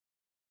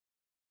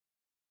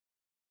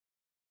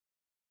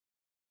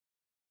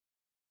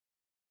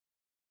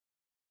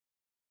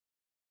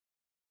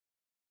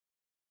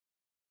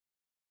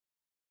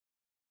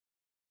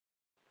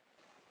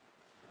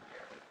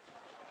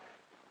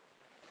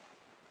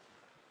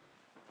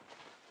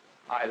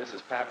Hi, this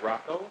is Pat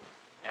Rocco,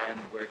 and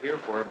we're here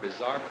for a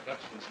Bizarre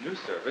Productions news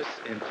service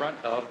in front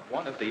of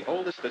one of the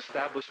oldest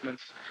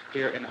establishments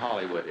here in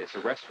Hollywood. It's a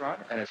restaurant,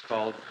 and it's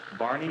called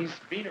Barney's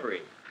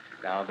Beanery.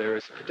 Now, there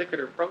is a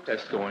particular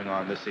protest going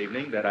on this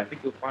evening that I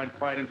think you'll find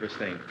quite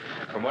interesting.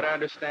 From what I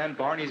understand,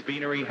 Barney's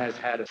Beanery has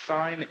had a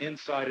sign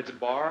inside its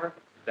bar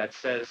that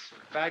says,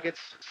 "Fagots,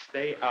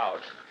 stay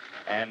out."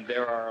 And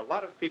there are a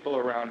lot of people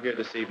around here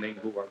this evening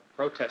who are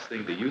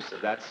protesting the use of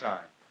that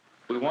sign.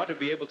 We want to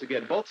be able to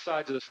get both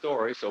sides of the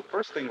story, so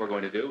first thing we're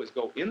going to do is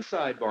go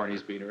inside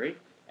Barney's Beanery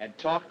and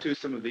talk to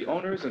some of the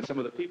owners and some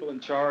of the people in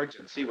charge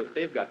and see what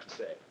they've got to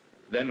say.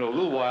 Then in a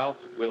little while,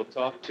 we'll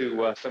talk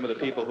to some of the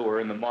people who are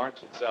in the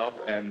march itself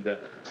and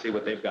see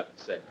what they've got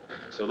to say.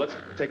 So let's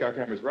take our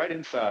cameras right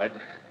inside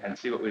and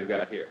see what we've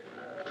got here.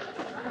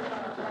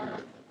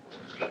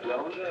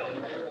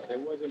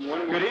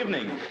 Good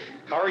evening.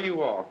 How are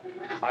you all?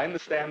 I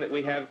understand that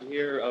we have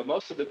here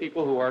most of the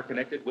people who are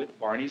connected with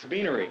Barney's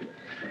Beanery.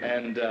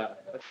 And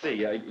let's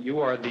see,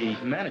 you are the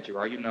manager,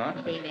 are you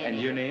not?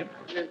 And your name?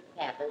 Ruth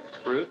Pappas.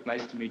 Ruth,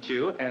 nice to meet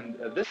you. And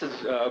this is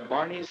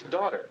Barney's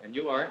daughter, and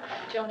you are?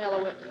 Joan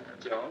Ellowit.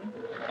 Joan.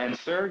 And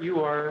sir,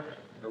 you are?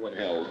 Erwin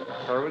Held.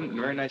 Erwin,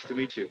 very nice to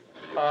meet you.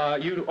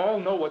 You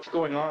all know what's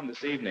going on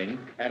this evening,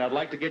 and I'd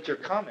like to get your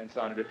comments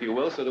on it, if you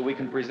will, so that we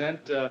can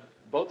present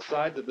both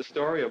sides of the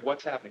story of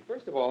what's happening.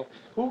 First of all,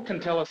 who can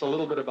tell us a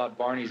little bit about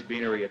Barney's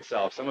Beanery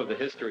itself, some of the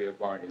history of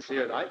Barney's?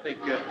 Here, I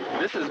think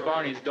this is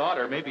Barney's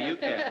daughter. Maybe you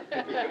can.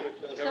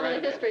 Some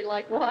of the history,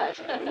 like what?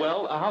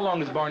 Well, how long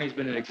has Barney's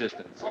been in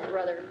existence? Oh,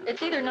 brother.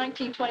 It's either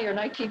 1920 or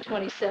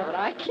 1927.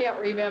 I can't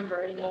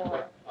remember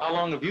anymore. How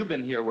long have you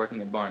been here working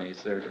at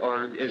Barney's,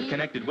 or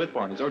connected with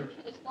Barney's? Or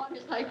as long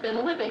as I've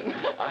been living.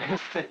 I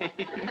see.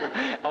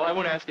 Oh, I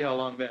won't ask you how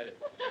long that is.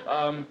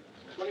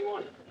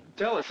 21.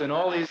 Tell us, in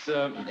all these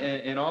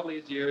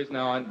years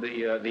now,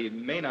 the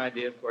main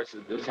idea, of course,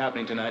 that's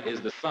happening tonight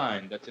is the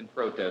sign that's in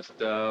protest.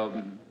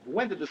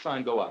 When did the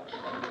sign go up?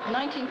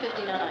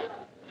 1959.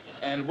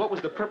 And what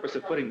was the purpose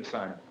of putting the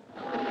sign up?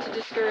 To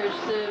discourage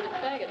the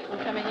faggots from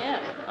coming in.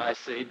 I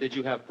see. Did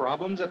you have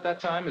problems at that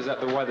time? Is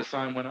that why the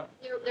sign went up?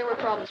 There were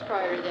problems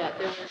prior to that.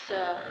 There was,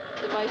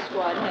 the vice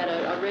squad had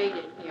a raid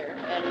in here,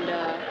 and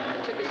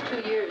it took us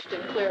 2 years to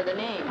clear the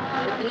name.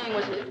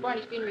 If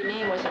Barney's Beanery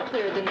name wasn't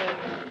cleared, then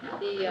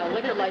the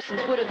liquor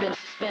license would have been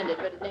suspended,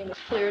 but the name was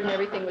cleared and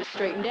everything was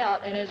straightened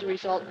out, and as a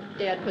result,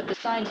 Dad put the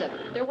signs up.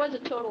 There was a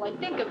total, I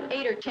think, of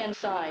 8 or 10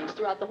 signs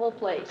throughout the whole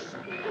place,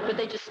 but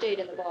they just stayed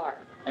in the bar.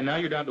 And now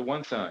you're down to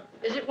one sign.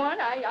 Is it one?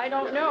 I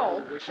don't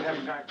know. We should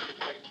have time to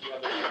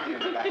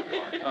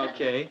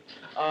Okay.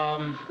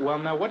 Well,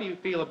 now, what do you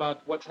feel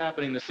about what's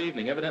happening this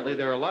evening? Evidently,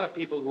 there are a lot of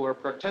people who are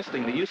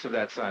protesting the use of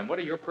that sign. What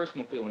are your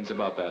personal feelings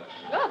about that?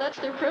 Well, that's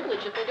their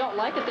privilege. If they don't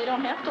like it, they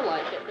don't have to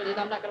like it. But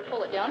I'm not going to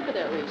pull it down for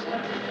that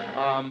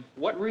reason.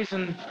 What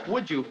reason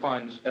would you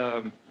find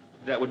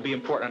that would be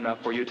important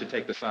enough for you to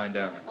take the sign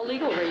down? A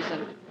legal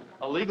reason.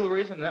 A legal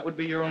reason? That would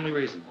be your only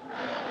reason.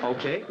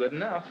 Okay, good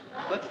enough.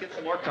 Let's get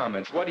some more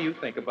comments. What do you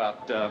think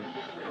about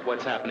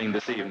what's happening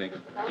this evening?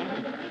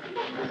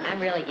 I'm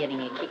really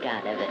getting a kick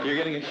out of it. You're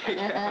getting a kick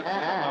out of it?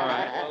 All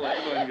right, well,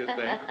 that's one good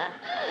thing.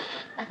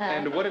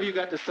 And what have you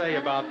got to say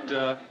about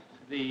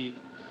the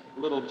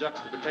little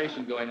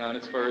juxtaposition going on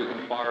as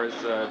far as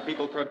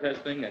people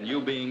protesting and you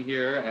being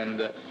here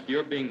and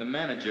you're being the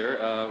manager?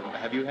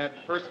 Have you had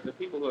the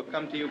people who have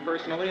come to you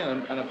personally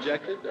and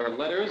objected, or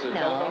letters or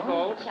telephone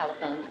calls? No,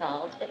 telephone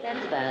calls, but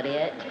that's about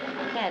it.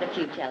 Had a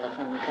few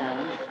telephone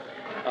calls.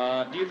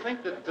 Do you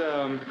think that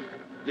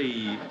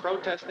the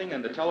protesting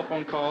and the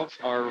telephone calls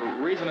are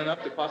reason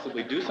enough to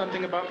possibly do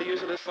something about the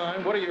use of this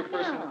sign? What are your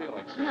personal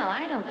feelings? No,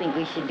 I don't think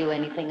we should do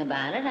anything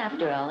about it.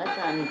 After all, it's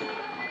on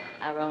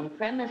our own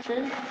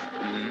premises,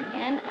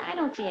 and I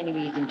don't see any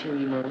reason to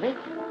remove it.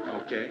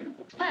 Okay.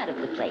 It's part of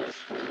the place.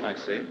 I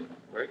see.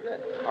 Very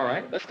good. All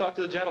right, let's talk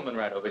to the gentleman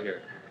right over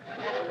here.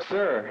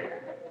 Sir,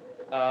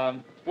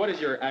 what is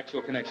your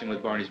actual connection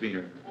with Barney's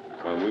Beanery?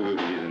 We will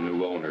be the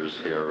new owners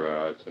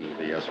here.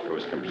 The escrow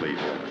is complete.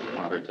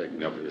 We're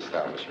taking over the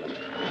establishment.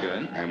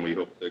 Good. And we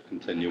hope to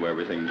continue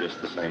everything just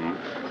the same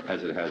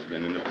as it has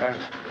been in the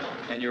past.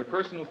 And your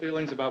personal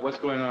feelings about what's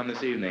going on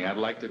this evening? I'd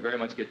like to very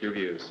much get your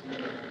views.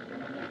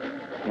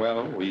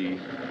 Well, we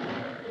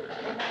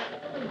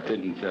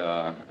didn't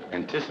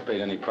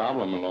anticipate any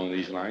problem along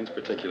these lines,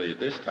 particularly at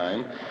this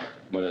time.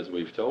 But as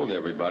we've told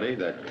everybody,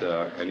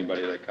 that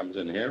anybody that comes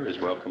in here is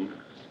welcome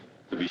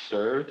to be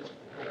served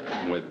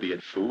with, be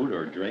it food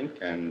or drink,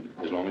 and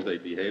as long as they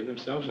behave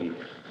themselves and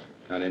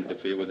not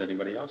interfere with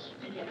anybody else.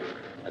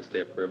 That's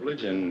their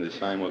privilege, and the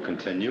sign will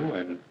continue,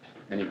 and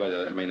anybody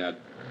that may not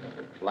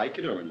like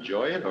it or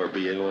enjoy it or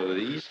be ill at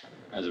ease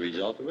as a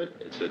result of it,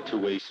 it's a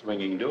two-way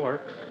swinging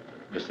door.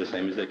 Just the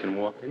same as they can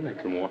walk in, they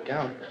can walk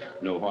out.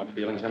 No hard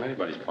feelings on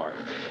anybody's part.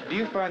 Do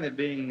you find that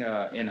being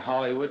in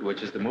Hollywood,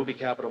 which is the movie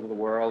capital of the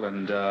world,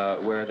 and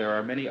where there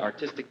are many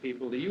artistic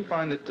people, do you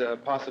find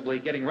that possibly,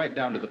 getting right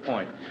down to the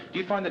point, do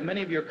you find that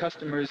many of your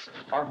customers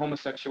are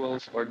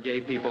homosexuals or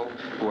gay people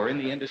who are in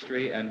the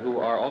industry and who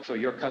are also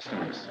your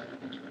customers?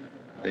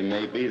 They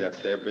may be.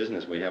 That's their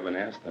business. We haven't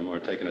asked them. We're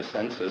taking a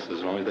census.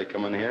 As long as they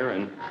come in here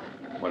and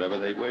whatever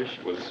they wish,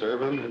 we'll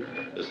serve them.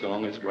 And as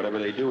long as whatever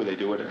they do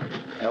it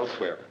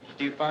elsewhere.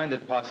 Do you find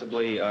that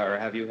possibly, or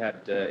have you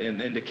had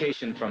an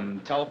indication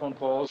from telephone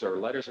calls or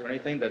letters or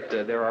anything that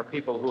there are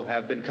people who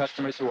have been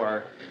customers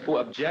who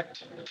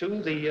object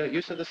to the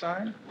use of the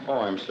sign? Oh,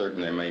 I'm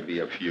certain there may be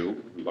a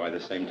few. By the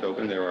same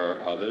token, there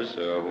are others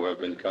who have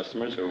been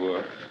customers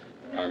who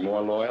are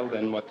more loyal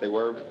than what they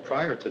were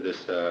prior to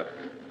this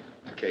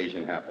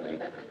occasion happening.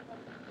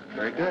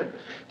 Very good.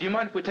 Do you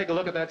mind if we take a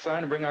look at that sign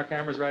and bring our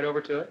cameras right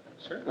over to it?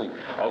 Certainly.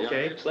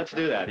 Okay, Yeah. let's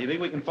do that. Do you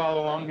think we can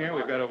follow along here?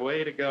 We've got a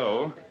way to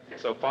go.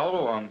 So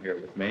follow along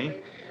here with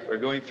me. We're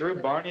going through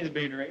Barney's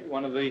Beanery,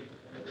 one of the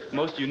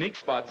most unique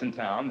spots in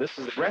town. This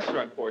is the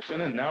restaurant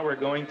portion, and now we're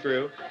going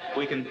through.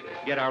 We can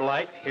get our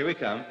light. Here we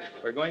come.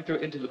 We're going through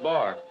into the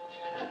bar,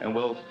 and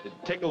we'll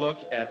take a look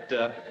at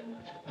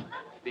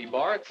the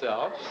bar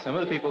itself, some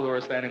of the people who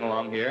are standing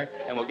along here,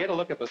 and we'll get a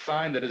look at the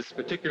sign that is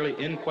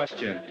particularly in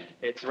question.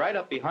 It's right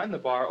up behind the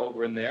bar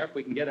over in there, if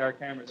we can get our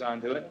cameras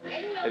onto it.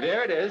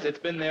 There it is. It's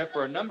been there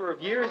for a number of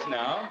years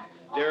now.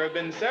 There have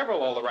been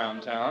several all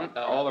around town,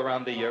 all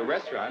around the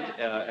restaurant,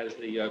 as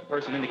the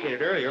person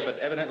indicated earlier, but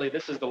evidently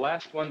this is the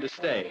last one to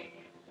stay.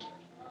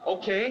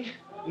 Okay,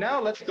 now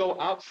let's go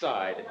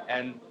outside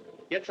and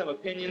get some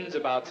opinions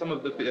about some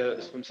of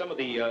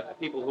the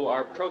people who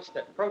are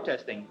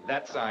protesting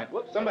that sign.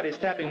 Whoops, somebody's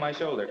tapping my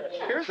shoulder.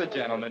 Here's a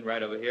gentleman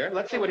right over here.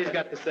 Let's see what he's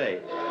got to say.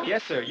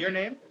 Yes, sir. Your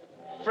name?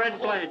 Fred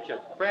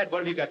Blanchard. Fred, what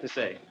have you got to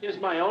say? Here's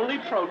my only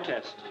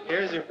protest.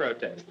 Here's your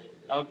protest.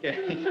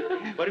 Okay.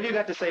 What have you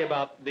got to say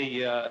about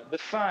the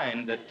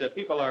sign that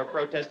people are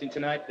protesting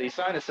tonight? The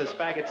sign that says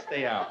 "Fagots,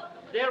 stay out."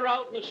 They're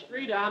out in the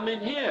street, I'm in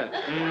here.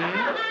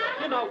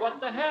 Mm-hmm. You know, what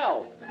the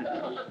hell?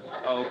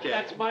 Okay.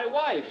 That's my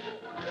wife.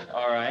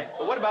 All right.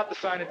 But what about the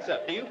sign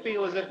itself? Do you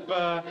feel as if,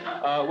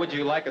 would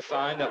you like a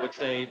sign that would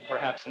say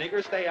perhaps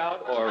niggers stay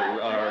out,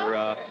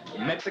 or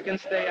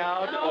Mexicans stay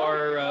out,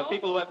 or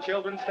people who have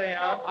children stay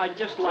out? I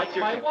just like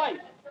my wife.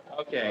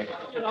 Okay.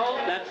 You know,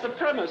 that's the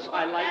premise.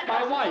 I like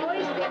my wife.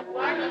 Always been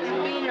Barney's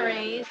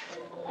Beaneries.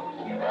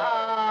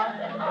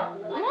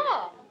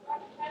 Law.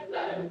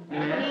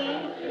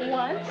 He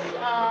wants,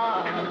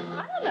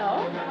 I don't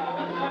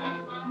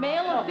know,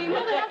 male and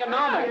female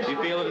economics. Do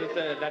you feel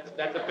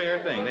that's a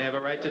fair thing? They have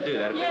a right to do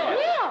that?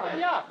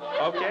 Yeah.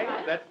 Okay,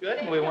 that's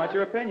good. We want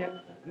your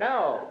opinion.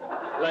 Now,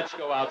 let's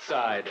go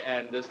outside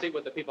and see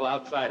what the people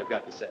outside have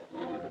got to say.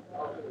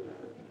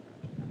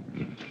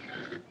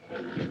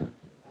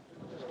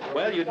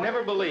 Well, you'd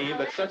never believe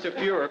that such a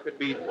furor could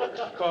be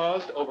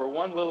caused over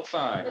one little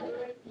sign.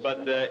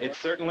 But it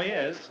certainly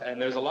is, and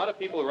there's a lot of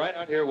people right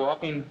out here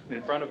walking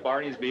in front of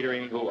Barney's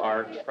Beanery who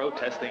are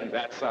protesting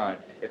that sign.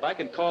 If I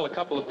can call a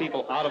couple of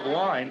people out of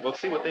line, we'll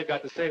see what they've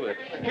got to say with it.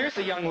 Here's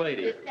a young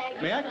lady.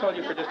 May I call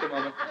you for just a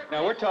moment?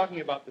 Now, we're talking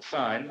about the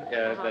sign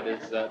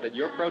that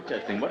you're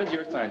protesting. What does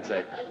your sign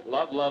say?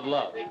 Love, love,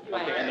 love.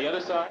 Okay, and the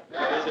other sign?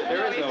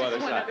 There is no other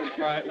sign. All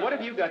right, what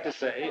have you got to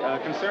say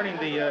concerning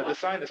the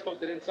sign that's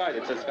posted inside?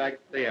 It says "Fagots,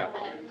 stay out."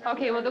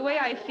 Okay, well, the way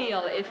I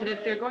feel is that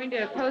if they're going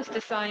to post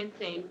a sign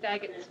saying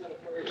 "Fagots,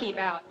 keep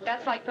out,"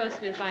 that's like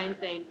posting a sign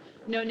saying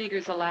 "No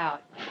niggers allowed."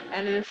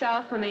 And in the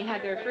South, when they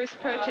had their first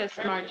protest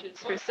marches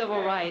for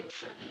civil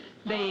rights,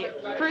 they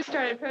first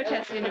started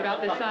protesting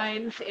about the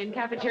signs in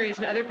cafeterias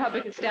and other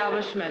public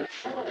establishments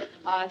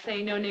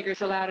saying "No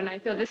niggers allowed," and I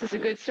feel this is a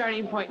good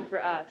starting point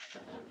for us.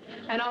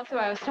 And also,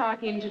 I was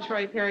talking to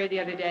Troy Perry the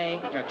other day.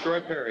 Now,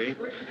 Troy Perry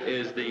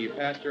is the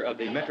pastor of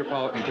the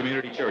Metropolitan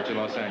Community Church in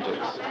Los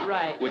Angeles.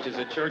 Right. Which is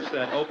a church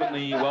that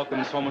openly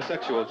welcomes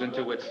homosexuals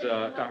into its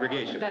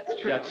congregation. That's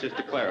true. That's just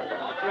to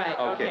clarify. Right,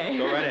 okay.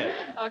 Go right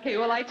ahead. Okay,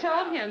 well, I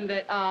told him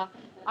that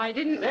I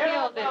didn't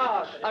feel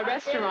that a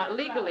restaurant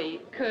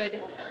legally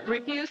could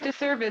refuse to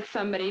service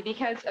somebody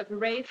because of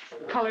race,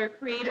 color,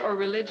 creed, or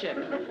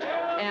religion.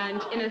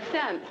 And in a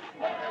sense,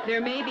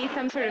 there may be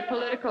some sort of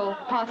political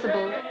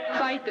possible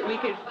fight that we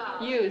could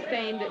use,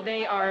 saying that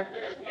they are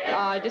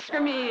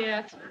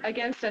discriminating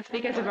against us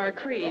because of our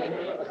creed.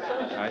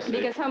 I see.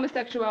 Because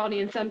homosexuality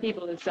in some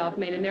people is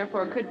self-made and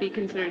therefore could be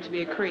considered to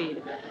be a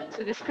creed.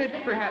 So this could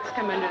perhaps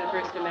come under the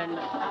First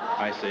Amendment.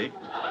 I see.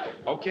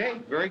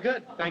 Okay, very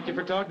good. Thank you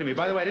for talking to me.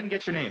 By the way, I didn't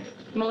get your name.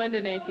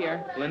 Melinda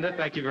Napier. Linda,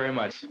 thank you very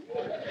much.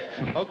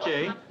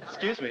 Okay,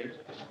 excuse me.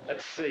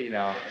 Let's see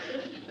now.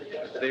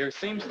 There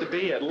seems to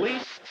be at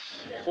least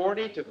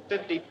 40 to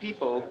 50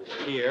 people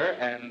here,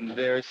 and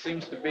there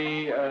seems to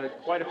be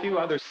quite a few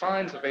other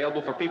signs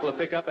available for people to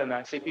pick up, and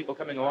I see people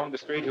coming along the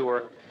street who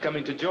are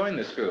coming to join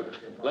this group.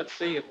 Let's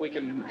see if we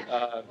can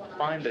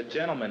find a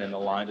gentleman in the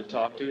line to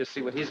talk to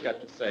see what he's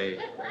got to say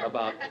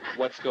about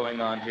what's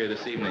going on here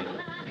this evening.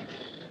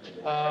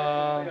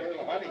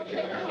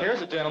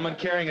 Here's a gentleman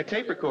carrying a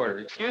tape recorder.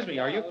 Excuse me,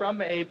 are you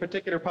from a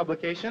particular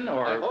publication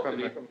or I hope to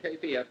be from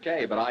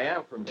KPFK, but I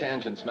am from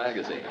Tangents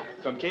Magazine.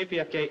 From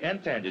KPFK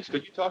and Tangents?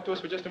 Could you talk to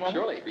us for just a moment?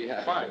 Surely, be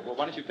happy. Fine. Well,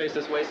 why don't you face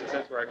this way since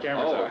that's where our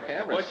cameras are?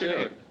 Cameras. What's your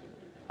name?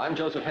 I'm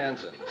Joseph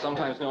Hansen,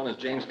 sometimes known as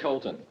James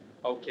Colton.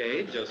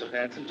 Okay, Joseph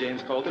Hanson,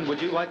 James Colton,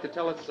 would you like to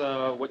tell us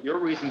what your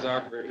reasons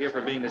are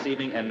for being this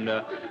evening? And,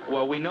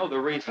 well, we know the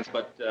reasons,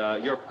 but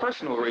your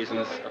personal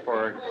reasons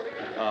for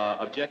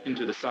objecting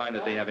to the sign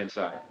that they have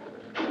inside.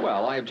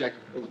 Well, I object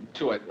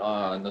to it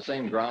on the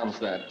same grounds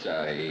that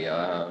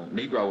a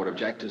Negro would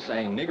object to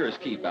saying niggers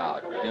keep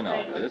out. You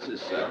know, this is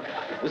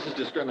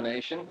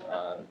discrimination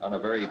on a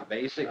very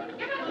basic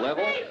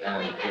level,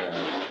 and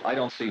I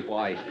don't see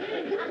why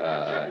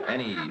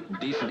any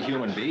decent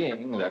human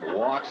being that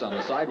walks on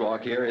the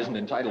sidewalk here isn't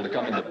entitled to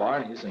come into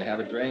Barney's and have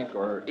a drink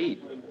or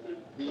eat.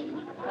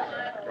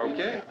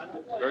 Okay,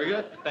 very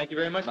good. Thank you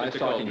very much, Nice Mr.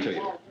 talking Colton. to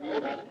you.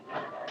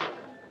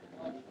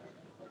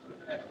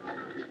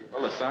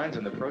 Well, the signs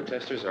and the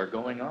protesters are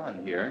going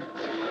on here,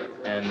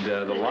 and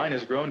the line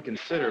has grown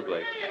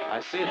considerably.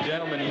 I see a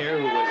gentleman here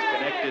who was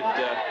connected.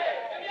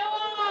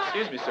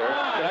 Excuse me, sir.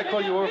 Could I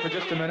call you over for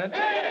just a minute?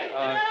 Could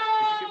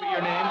you give me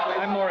your name, please?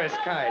 I'm Morris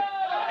Kight.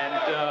 And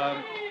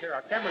here,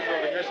 our cameras are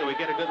over here, so we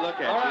get a good look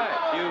at All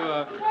you.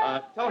 right.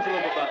 You tell us a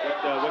little bit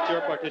about what your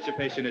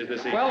participation is this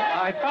evening. Well,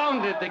 I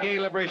founded the Gay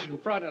Liberation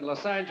Front in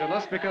Los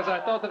Angeles because I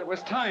thought that it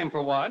was time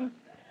for one.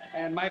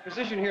 And my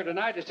position here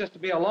tonight is just to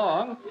be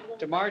along,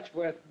 to march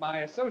with my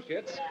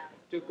associates,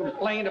 to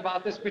complain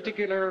about this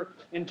particular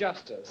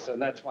injustice,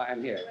 and that's why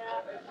I'm here.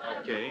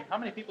 Okay. How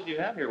many people do you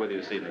have here with you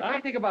this evening?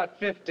 I think about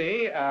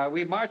 50.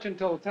 We march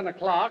until 10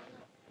 o'clock.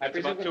 That's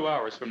about 2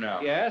 hours from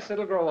now. Yes,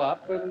 it'll grow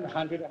up,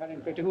 100,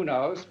 150, who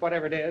knows,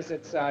 whatever it is.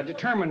 It's a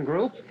determined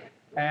group,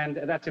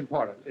 and that's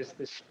important. It's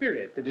the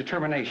spirit, the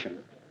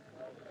determination.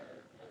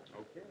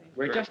 Okay.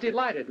 We're just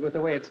delighted with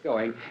the way it's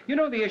going. You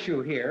know, the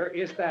issue here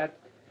is that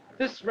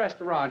this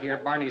restaurant here,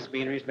 Barney's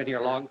Beanery, has been here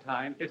a long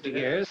time, 50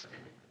 years,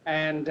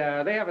 and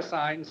they have a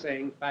sign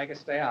saying, "Fagots,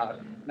 stay out."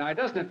 Now, it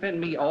doesn't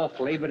offend me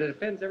awfully, but it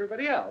offends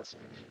everybody else.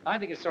 I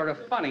think it's sort of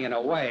funny in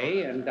a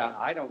way, and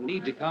I don't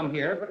need to come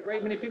here, but a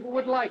great many people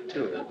would like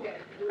to.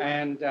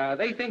 And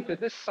they think that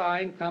this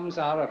sign comes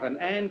out of an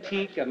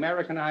antique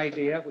American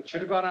idea, which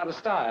should have gone out of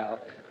style,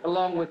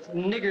 along with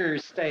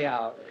 "niggers stay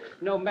out,"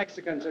 "no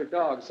Mexicans or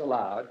dogs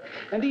allowed,"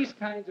 and these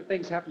kinds of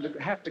things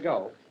have to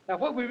go. Now,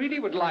 what we really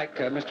would like,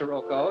 Mr.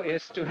 Rocco,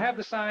 is to have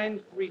the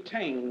sign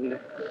retained,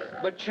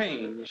 but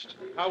changed.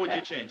 How would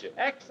you change it?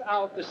 X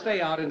out the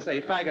stay out and say,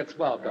 "Fagots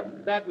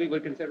welcome." That we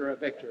would consider a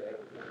victory.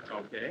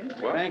 Okay.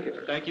 Well, Thank you.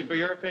 Thank you for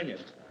your opinion.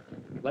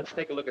 Let's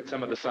take a look at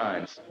some of the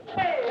signs.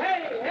 Hey,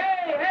 hey,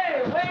 hey,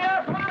 hey, way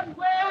up front,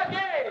 way up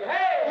gay.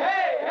 Hey,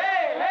 hey,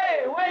 hey,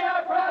 hey, way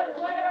up front,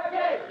 way up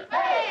gay.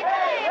 Hey,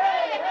 hey,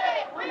 hey,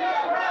 hey, way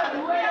up front,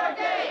 way up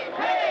gay.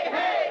 Hey,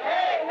 hey, hey,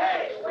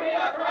 hey, way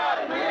up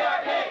front, we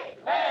are gay.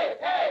 Hey,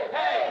 hey,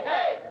 hey,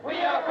 hey,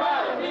 we are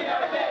proud, we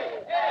are gay.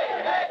 Hey,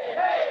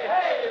 hey, hey,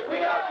 hey,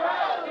 we are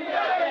proud, we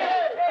are gay.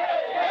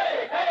 Hey, hey,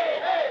 hey,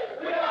 hey,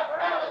 we are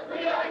proud, we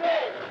are gay.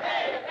 Hey,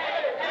 hey,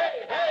 hey,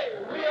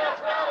 hey,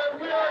 we are proud,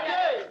 we are gay.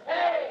 Hey, hey,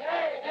 hey,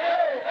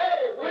 hey,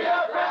 we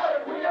are proud,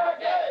 we are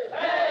gay.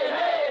 Hey, hey,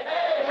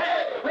 hey,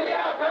 hey, we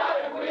are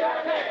proud, we are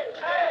gay.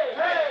 Hey,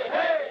 hey,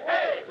 hey,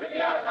 hey, we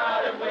are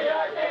proud, we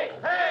are gay.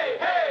 Hey,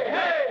 hey,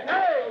 hey,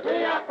 hey, we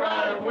are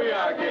proud, we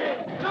are gay.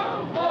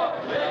 2, 4,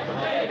 6,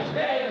 8,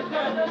 gay is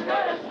just as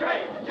good as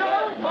straight.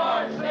 2,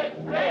 4, 6,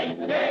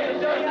 8, gay is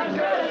just as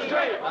good as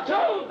straight.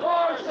 2,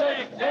 4,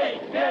 6,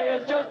 8, gay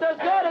is just as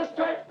good as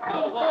straight.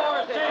 2,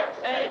 4, 6,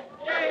 8,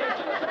 gay is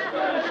just as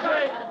good as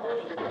straight.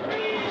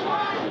 We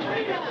want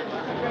freedom.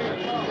 We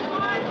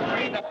want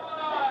freedom.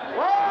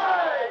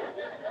 Why?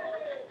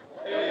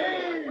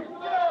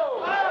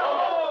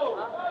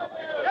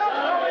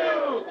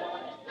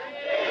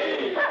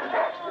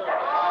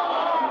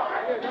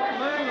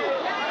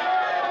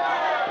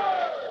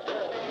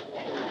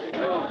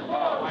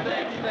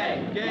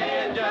 Gay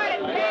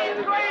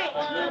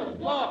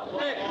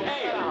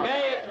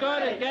is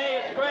good and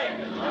gay is great.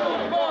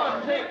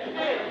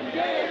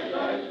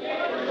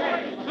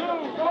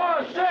 2,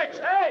 4, 6,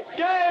 8,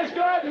 gay is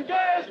good and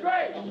gay is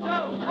great.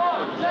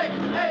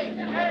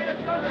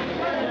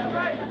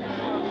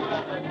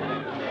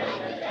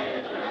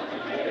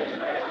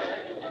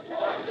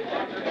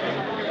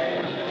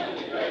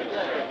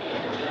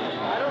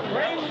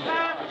 Bring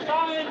that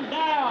sign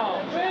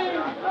down.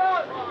 Bring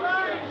that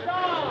sign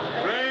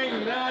down.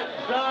 Bring that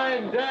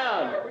sign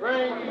down.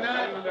 Bring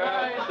that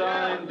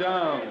sign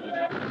down.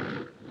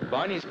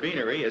 Barney's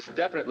Beanery is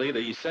definitely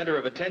the center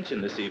of attention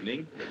this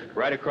evening.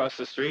 Right across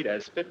the street,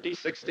 as 50,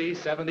 60,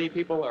 70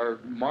 people are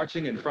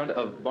marching in front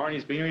of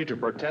Barney's Beanery to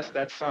protest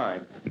that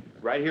sign.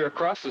 Right here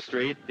across the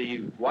street,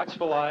 the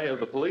watchful eye of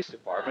the police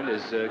department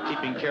is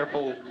keeping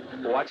careful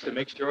watch to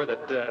make sure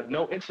that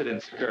no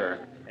incidents occur.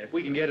 And if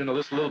we can get in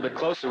just a little bit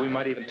closer, we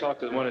might even talk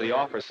to one of the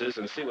officers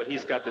and see what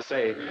he's got to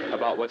say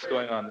about what's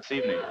going on this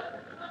evening.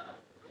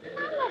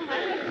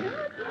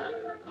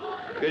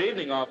 Good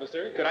evening,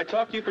 officer. Could I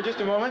talk to you for just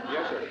a moment?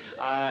 Yes, sir.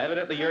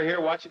 Evidently, you're here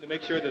watching to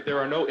make sure that there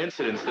are no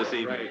incidents this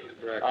evening.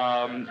 Right, correct.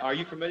 Are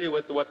you familiar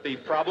with what the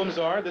problems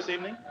are this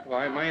evening?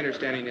 Well, my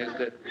understanding is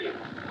that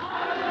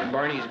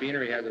Barney's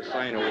Beanery has a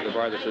sign over the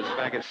bar that says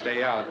 "Fagots,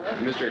 stay out."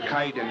 Mr.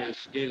 Kight and his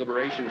Gay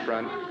Liberation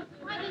Front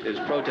is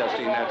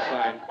protesting that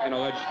sign and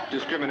alleged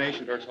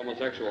discrimination towards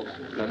homosexuals.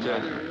 That's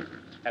it.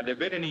 Have there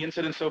been any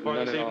incidents so far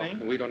None this at all.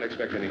 evening? We don't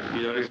expect any.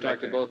 You don't We've expect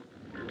talked to any? both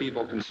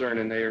people concerned,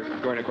 and they are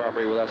going to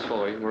cooperate with us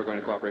fully, and we're going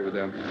to cooperate with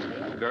them.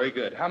 Very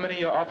good. How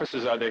many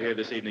officers are there here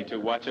this evening to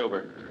watch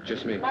over?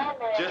 Just me.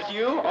 Just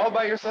you, all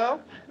by yourself?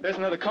 There's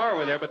another car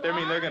over there, but they're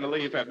going to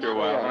leave after a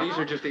while. Huh? These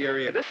are just the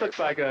area. This looks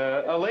like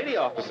a lady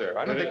officer.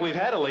 I don't think we've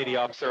had a lady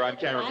officer on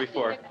camera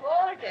before.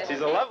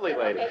 She's a lovely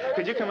lady.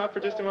 Could you come up for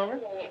just a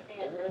moment?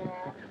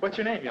 What's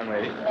your name, young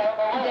lady?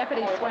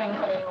 Deputy Swing.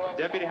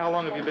 Deputy, how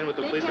long have you been with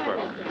the police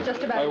department?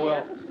 Just about a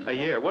year. A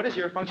year. What is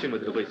your function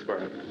with the police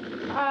department?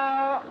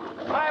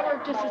 I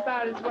work just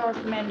about as well as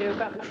the men do,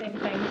 about the same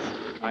things.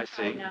 I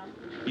see.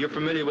 You're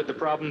familiar with the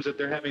problems that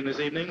they're having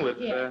this evening with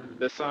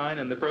the sign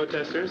and the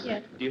protesters?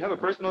 Yes. Do you have a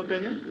personal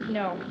opinion?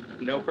 No.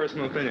 No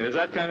personal opinion. Is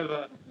that kind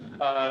of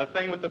a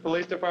thing with the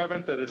police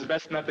department, that it's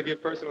best not to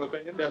give personal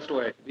opinion? Best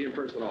way, be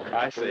impersonal.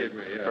 I see. Believe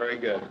me, yeah. Very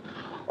good.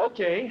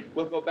 Okay,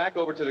 we'll go back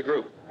over to the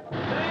group.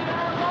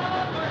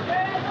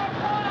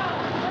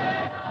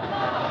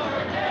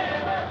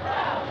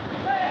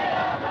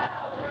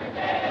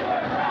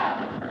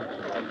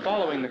 And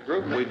following the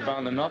group, we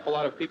found an awful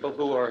lot of people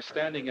who are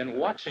standing and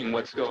watching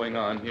what's going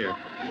on here.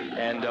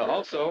 And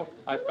also,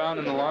 I found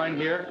in the line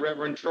here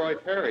Reverend Troy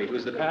Perry,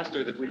 who's the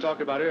pastor that we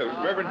talked about earlier.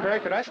 Reverend Perry,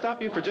 could I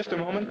stop you for just a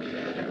moment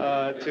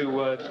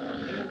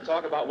to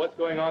talk about what's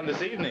going on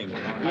this evening?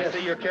 Yes. I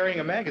see you're carrying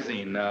a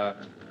magazine.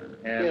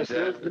 Yes,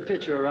 there's the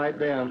picture right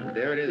there.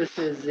 There it is. This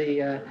is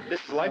the...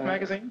 This is Life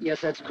magazine? Yes,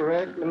 that's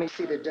correct. Let me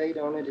see the date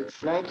on it.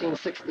 It's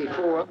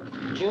 1964,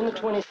 June the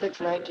 26th,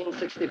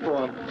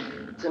 1964.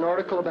 It's an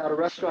article about a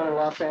restaurant in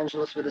Los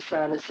Angeles with a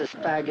sign that says,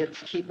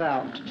 "Fagots, keep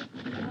out."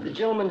 The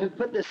gentleman who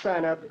put this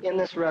sign up in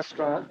this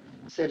restaurant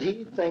said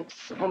he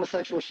thinks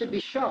homosexuals should be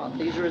shot.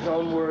 These are his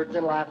own words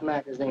in Life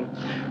magazine.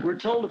 We're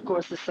told, of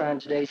course, the sign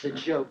today is a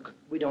joke.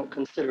 We don't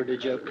consider it a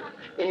joke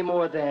any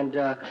more than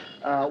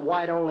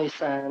white-only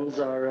signs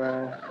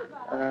or,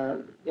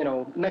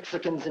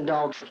 Mexicans and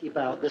dogs keep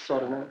out, this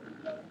sort of thing.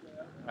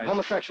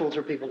 Homosexuals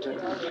are people, too.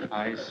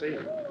 I see.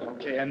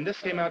 Okay, and this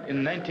came out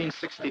in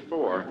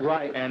 1964.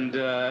 Right. And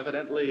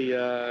evidently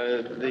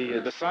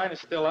the sign is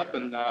still up.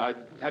 And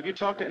have you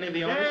talked to any of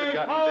the owners and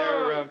gotten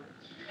their...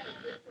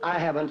 I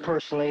haven't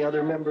personally.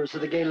 Other members of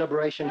the Gay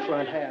Liberation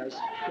Front has.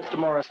 Mr.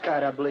 Morris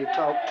Kight, I believe,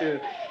 talked to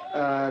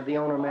the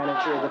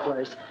owner-manager of the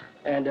place,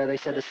 and they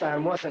said the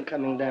sign wasn't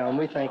coming down.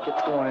 We think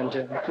it's going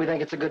to. We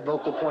think it's a good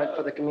vocal point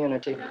for the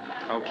community.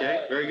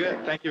 Okay, very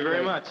good. Thank you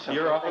very much.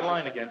 You're off the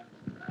line again.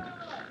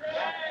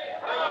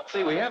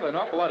 See, we have an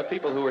awful lot of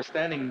people who are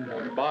standing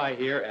by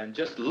here and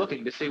just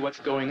looking to see what's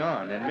going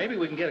on. And maybe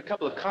we can get a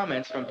couple of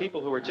comments from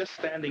people who are just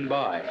standing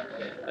by.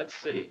 Let's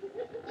see.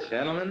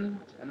 Gentlemen?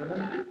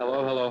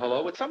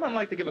 Hello. Would someone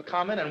like to give a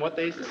comment on what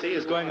they see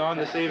is going on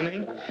this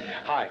evening?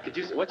 Hi,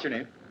 what's your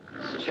name?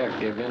 Chuck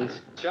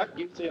Gibbons. Chuck,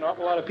 you see an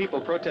awful lot of people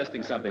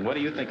protesting something. What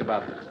do you think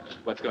about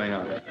what's going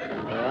on?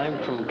 Well,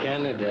 I'm from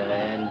Canada,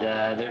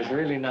 and there's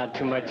really not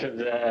too much of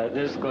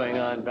this going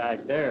on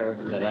back there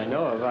that I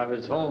know of. I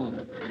was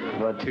home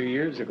about 2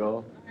 years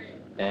ago,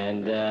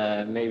 and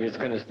maybe it's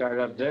going to start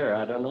up there.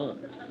 I don't know.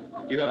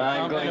 You have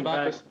a comment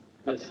about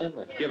this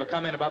summer. You have a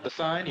comment about the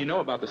sign? You know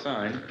about the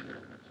sign.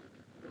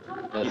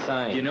 The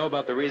sign. You know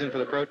about the reason for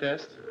the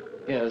protest?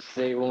 Yes,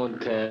 they won't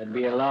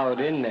be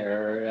allowed in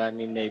there. I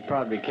mean, they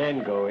probably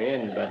can go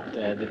in, but...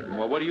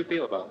 well, what do you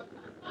feel about it?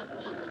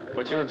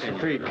 What's your opinion? It's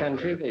a free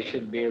country. They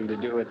should be able to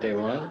do what they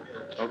want.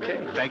 Okay,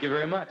 thank you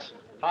very much.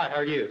 Hi, how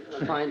are you?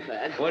 Fine,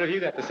 Pat. What have you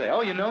got to say?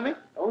 Oh, you know me?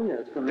 Oh,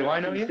 yes. Do I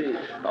know you?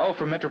 Oh,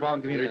 from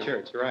Metropolitan Community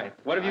Church, right.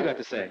 What have you got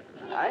to say?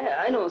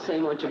 I don't say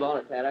much about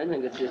it, Pat. I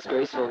think it's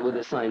disgraceful with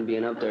the sign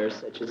being up there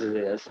such as it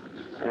is.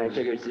 And I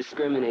figure it's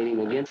discriminating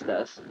against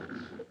us.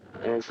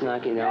 And it's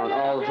knocking down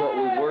all of what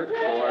we worked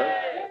for.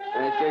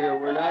 And I figure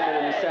we're not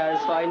going to be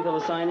satisfied until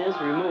the sign is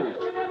removed.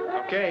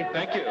 Okay,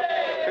 thank you.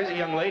 Here's a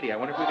young lady. I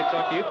wonder if we could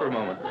talk to you for a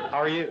moment. How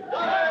are you?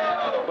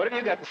 What have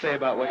you got to say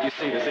about what you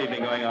see this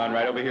evening going on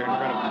right over here in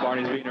front of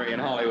Barney's Beanery in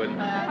Hollywood?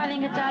 I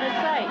think it's out of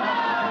sight.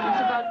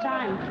 It's about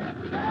time.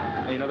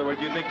 In other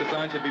words, you think the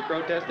sign should be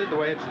protested the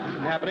way it's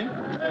happening?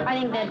 I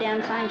think that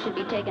damn sign should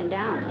be taken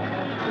down.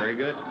 Very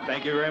good.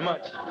 Thank you very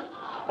much.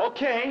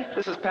 Okay,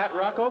 this is Pat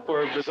Rocco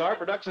for Bizarre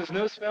Productions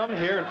Newsfilm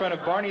here in front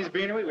of Barney's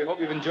Beanery. We hope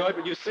you've enjoyed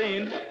what you've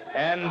seen,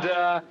 and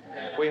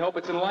we hope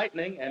it's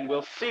enlightening, and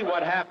we'll see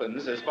what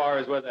happens as far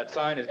as whether that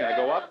sign is going to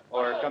go up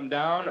or come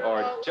down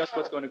or just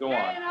what's going to go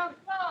on.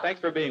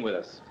 Thanks for being with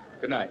us.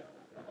 Good night.